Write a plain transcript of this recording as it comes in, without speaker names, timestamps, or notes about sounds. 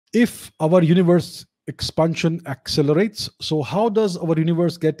if our universe expansion accelerates, so how does our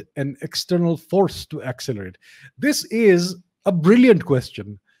universe get an external force to accelerate? This is a brilliant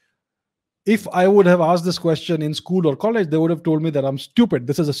question. If I would have asked this question in school or college, they would have told me that I'm stupid.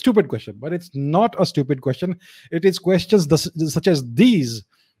 This is a stupid question, but it's not a stupid question. It is questions such as these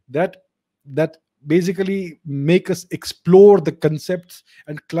that that basically make us explore the concepts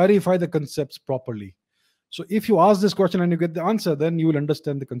and clarify the concepts properly. So if you ask this question and you get the answer, then you will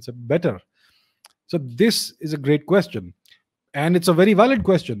understand the concept better. So this is a great question, and it's a very valid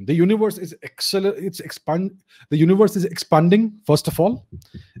question. The universe is the universe is expanding, first of all,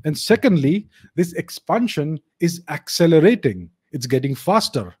 and secondly, this expansion is accelerating. It's getting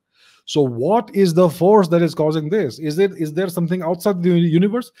faster. So what is the force that is causing this? Is there something outside the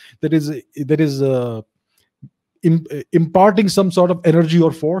universe that is imparting some sort of energy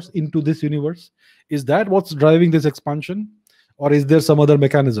or force into this universe? Is that what's driving this expansion, or is there some other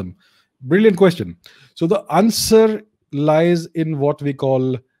mechanism? Brilliant question. So the answer lies in what we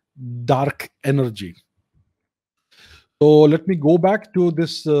call dark energy. So let me go back to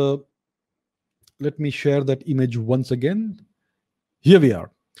this. Let me share that image once again. Here we are.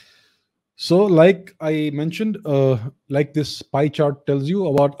 So like I mentioned, like this pie chart tells you,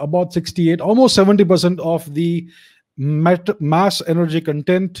 about 68, almost 70% of the mass energy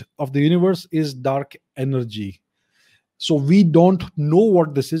content of the universe is dark energy. So we don't know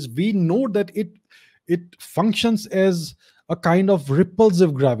what this is. We know that it functions as a kind of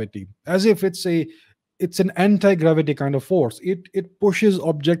repulsive gravity, as if it's an anti-gravity kind of force. It pushes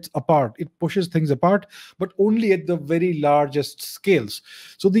objects apart, it pushes things apart, but only at the very largest scales.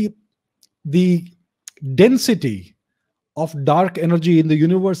 So the density of dark energy in the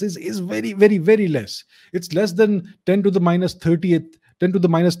universe is very, very, very less. It's less than 10 to the minus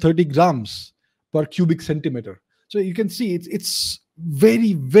 30 grams per cubic centimeter. So you can see it's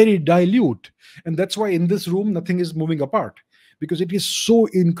very, very dilute. And that's why in this room, nothing is moving apart, because it is so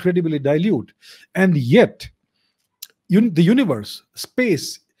incredibly dilute. And yet, the universe,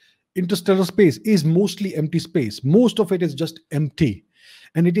 space, interstellar space is mostly empty space. Most of it is just empty.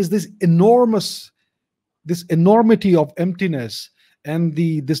 And it is this enormity of emptiness and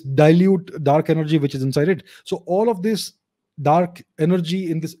this dilute dark energy which is inside it. So all of this dark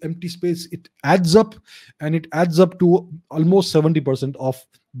energy in this empty space, it adds up, and it adds up to almost 70% of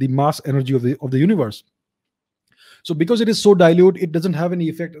the mass energy of the universe. So because it is so dilute, it doesn't have any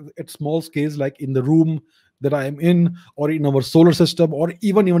effect at small scales, like in the room that I am in, or in our solar system, or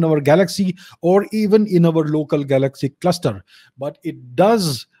even in our galaxy, or even in our local galaxy cluster. But it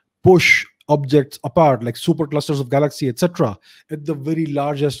does push objects apart, like superclusters of galaxy, etc., at the very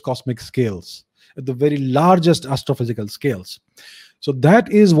largest cosmic scales, at the very largest astrophysical scales. So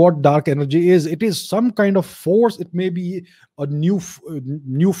that is what dark energy is. It is some kind of force. It may be a new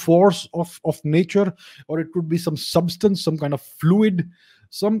force of nature, or it could be some substance, some kind of fluid.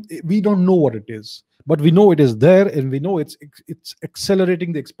 We don't know what it is, but we know it is there, and we know it's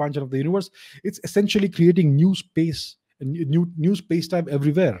accelerating the expansion of the universe. It's essentially creating new space and new space-time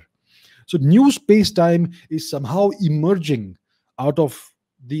everywhere. So new space-time is somehow emerging out of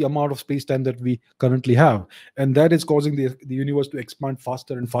the amount of space-time that we currently have, and that is causing the universe to expand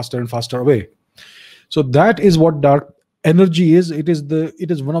faster and faster and faster away. So that is what dark energy is. It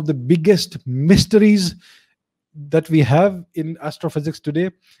is one of the biggest mysteries that we have in astrophysics today.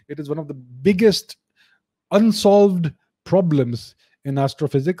 It is one of the biggest unsolved problems in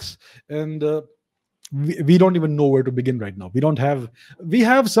astrophysics, and we don't even know where to begin right now. We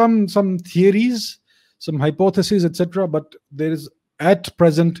have some theories, some hypotheses, etc., but there is at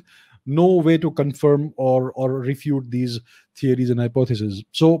present no way to confirm or refute these theories and hypotheses.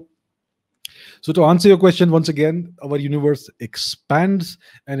 So to answer your question once again, our universe expands,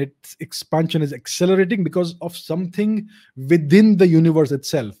 and its expansion is accelerating because of something within the universe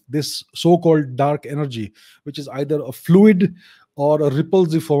itself, this so-called dark energy, which is either a fluid or a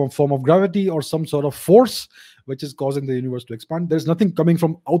repulsive form of gravity, or some sort of force which is causing the universe to expand. There's nothing coming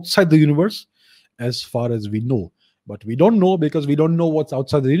from outside the universe as far as we know. But we don't know, because we don't know what's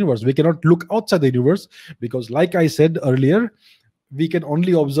outside the universe. We cannot look outside the universe because, like I said earlier, we can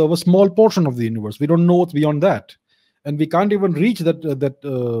only observe a small portion of the universe. We don't know what's beyond that, and we can't even reach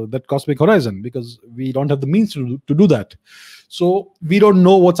that cosmic horizon because we don't have the means to do that. So we don't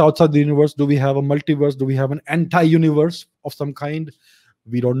know what's outside the universe. Do we have a multiverse? Do we have an anti-universe of some kind?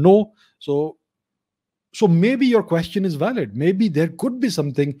 We don't know. So maybe your question is valid. Maybe there could be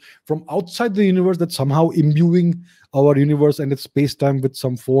something from outside the universe that's somehow imbuing our universe and its space-time with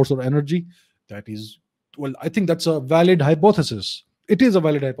some force or energy. That is, well, I think that's a valid hypothesis. It is a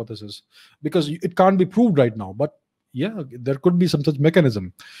valid hypothesis because it can't be proved right now. But Yeah, there could be some such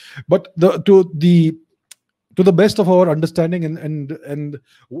mechanism, but to the best of our understanding, and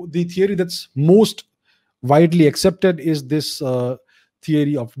the theory that's most widely accepted is this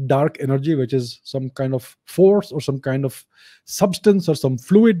theory of dark energy, which is some kind of force or some kind of substance or some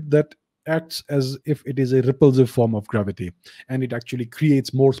fluid that acts as if it is a repulsive form of gravity, and it actually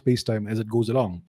creates more space time as it goes along.